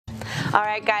All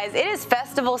right, guys, it is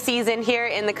festival season here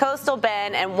in the Coastal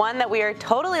Bend, and one that we are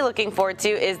totally looking forward to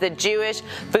is the Jewish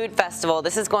Food Festival.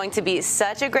 This is going to be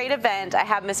such a great event. I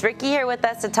have Miss Ricky here with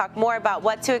us to talk more about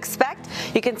what to expect.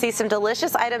 You can see some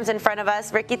delicious items in front of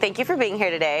us. Ricky, thank you for being here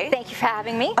today. Thank you for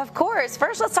having me. Of course.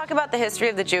 First, let's talk about the history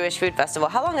of the Jewish Food Festival.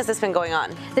 How long has this been going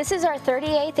on? This is our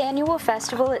 38th annual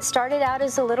festival. It started out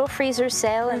as a little freezer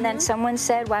sale, and then someone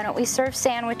said, why don't we serve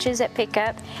sandwiches at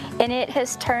pickup? And it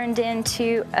has turned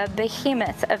into a behemoth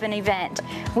of an event.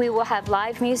 We will have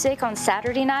live music on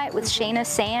Saturday night with Shayna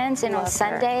Sands, and on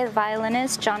Sunday, the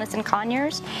violinist Jonathan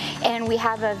Conyers. And we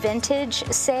have a vintage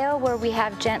sale where we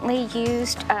have gently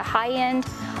used high-end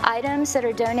items that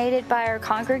are donated by our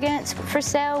congregants for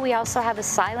sale. We also have a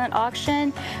silent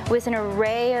auction with an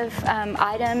array of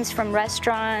items from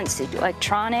restaurants,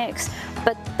 electronics,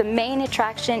 but the main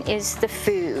attraction is the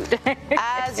food.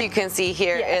 As you can see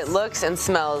here, it looks and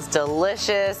smells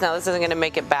delicious. Now, this isn't going to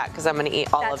make it back because I'm going to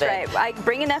eat all of it. That's right. I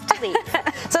bring enough to leave.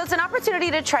 So it's an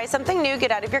opportunity to try something new, get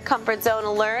out of your comfort zone,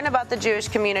 learn about the Jewish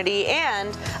community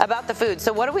and about the food.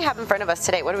 So what do we have in front of us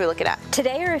today? What are we looking at?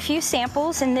 Today are a few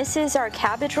samples, and this is our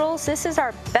cabbage rolls. This is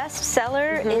our best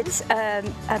seller. It's a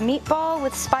meatball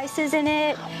with spices in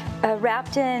it,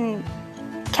 wrapped in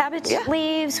cabbage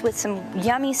leaves with some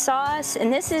yummy sauce,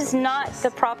 and this is not the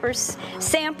proper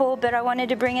sample, but I wanted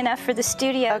to bring enough for the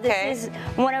studio. This is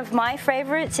one of my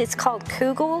favorites. It's called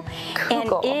Kugel,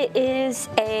 and it is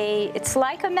it's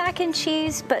like a mac and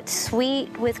cheese, but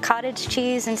sweet with cottage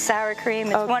cheese and sour cream.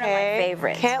 It's one of my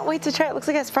favorites. Can't wait to try it. Looks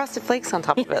like it has frosted flakes on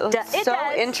top of it. It so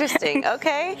does. Interesting.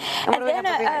 Okay. And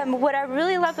then what I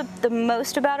really love the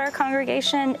most about our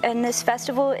congregation and this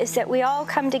festival is that we all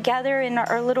come together in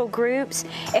our little groups,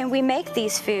 and we make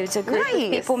these foods. A group of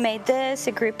people made this,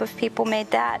 a group of people made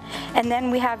that, and then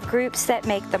we have groups that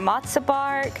make the matzah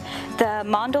bark, the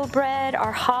mandel bread,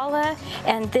 our challah,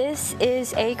 and this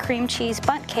is a cream cheese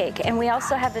bundt cake. And we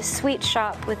also have a sweet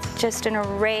shop with just an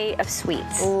array of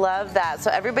sweets. Love that. So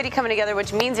everybody coming together,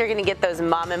 which means you're going to get those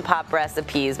mom and pop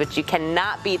recipes, which you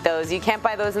cannot beat those. You can't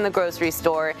buy those in the grocery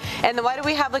store. And then why do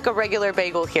we have like a regular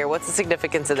bagel here? What's the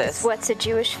significance of this? What's a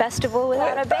Jewish festival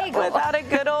without a bagel? Without a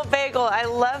good old bagel. I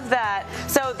love that.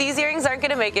 So these earrings aren't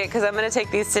going to make it because I'm going to take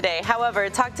these today. However,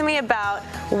 talk to me about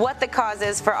what the cause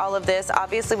is for all of this.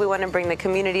 Obviously, we want to bring the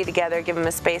community together, give them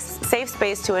a safe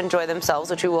space to enjoy themselves,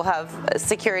 which we will have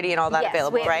security and all that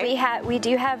available, right? We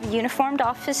do have uniformed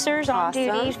officers on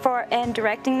duty and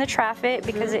directing the traffic,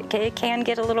 because it can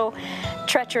get a little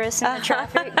treacherous in the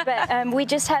traffic. But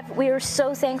we are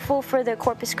so thankful for the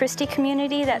Corpus Christi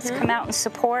community that's come out and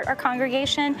support our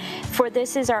congregation. For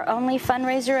this is our only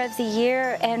fundraiser of the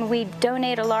year, and we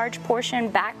donate a large portion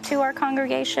back to our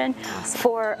congregation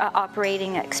for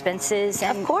operating expenses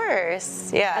and of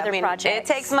course, other projects.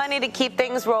 It takes money to keep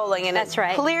things rolling, and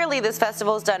clearly this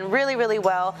festival is done really, really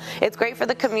well. It's great for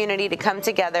the community to come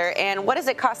together. And what does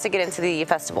it cost to get into the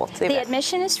festival? The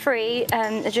admission is free,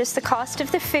 just the cost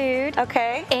of the food.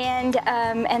 And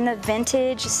the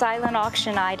vintage silent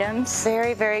auction items.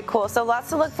 Very, very cool. So lots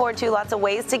to look forward to, lots of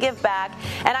ways to give back.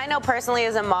 And I know personally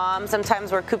as a mom,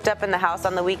 sometimes we're cooped up in the house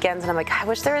on the weekends, and I'm like, I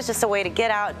wish there was just a way to get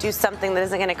out, do something that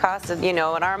isn't going to cost, you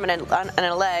know, an arm and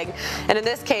a leg. And in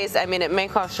this case, I mean, it may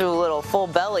cost you a little full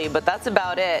belly, but that's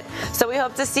about it. So we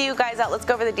hope to see you guys out. Let's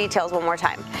go over the details one more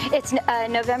time. It's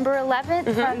November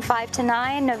 11th from 5 to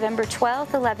 9, November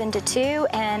 12th, 11 to 2,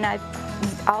 and I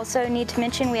also need to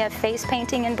mention we have face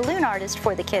painting and balloon artist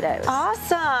for the kiddos.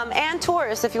 Awesome. And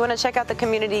tourists, if you want to check out the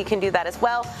community, you can do that as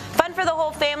well. Fun for the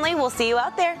whole family. We'll see you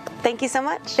out there. Thank you so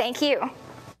much. Thank you.